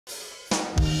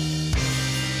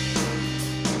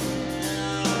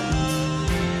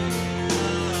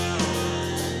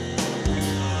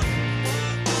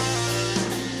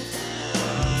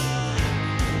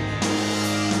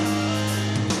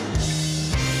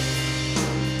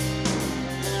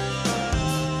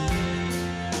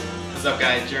What's up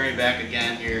guys, Jeromy back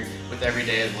again here with Every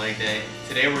Day is Leg Day.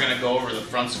 Today we're going to go over the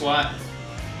front squat.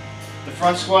 The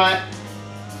front squat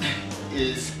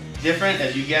is different.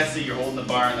 As you guessed it, you're holding the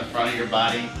bar in the front of your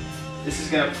body. This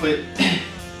is going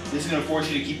to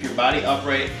force you to keep your body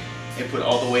upright and put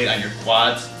all the weight on your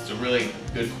quads. It's a really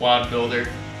good quad builder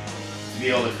to be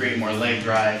able to create more leg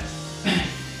drive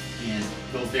and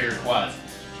build bigger quads.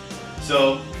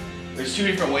 So there's two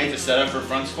different ways to set up for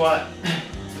front squat.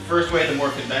 The first way, the more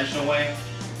conventional way,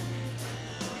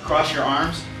 cross your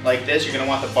arms like this. You're going to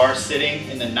want the bar sitting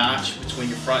in the notch between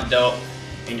your front delt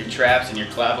and your traps and your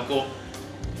clavicle.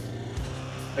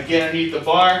 Again, underneath the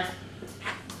bar,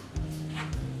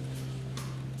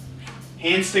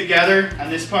 hands together on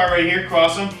this part right here,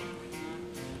 cross them.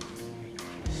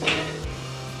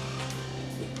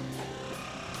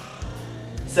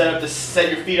 Set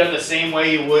your feet up the same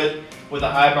way you would with a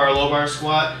high bar, low bar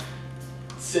squat.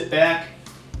 Sit back.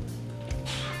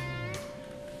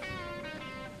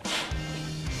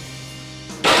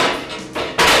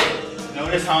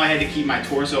 Notice how I had to keep my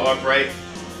torso upright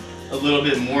a little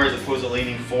bit more as opposed to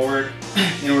leaning forward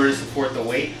in order to support the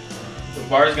weight. The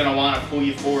bar is going to want to pull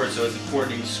you forward, so it's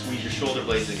important that you squeeze your shoulder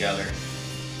blades together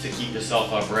to keep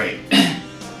yourself upright.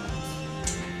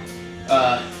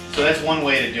 So that's one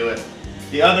way to do it.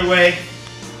 The other way,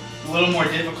 a little more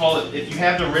difficult. If you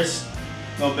have the wrist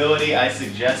mobility, I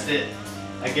suggest it.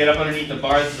 I get up underneath the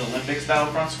bar. This is Olympic style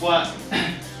front squat.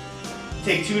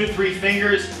 Take 2 to 3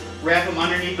 fingers, wrap them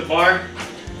underneath the bar.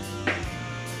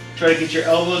 Try to get your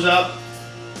elbows up,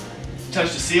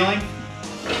 touch the ceiling.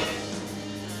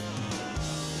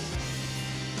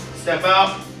 Step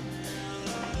out.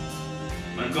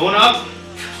 When I'm going up,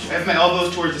 I have my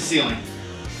elbows towards the ceiling.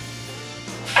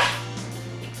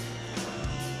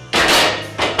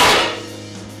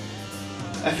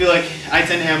 I feel like I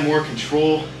tend to have more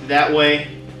control that way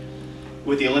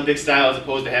with the Olympic style as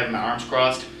opposed to having my arms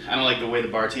crossed. I don't like the way the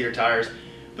bar teeter tires,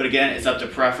 but again, it's up to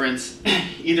preference.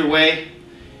 Either way,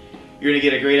 you're gonna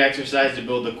get a great exercise to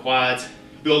build the quads,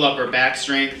 build up our back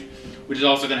strength, which is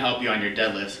also gonna help you on your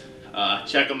deadlifts.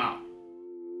 Check them out.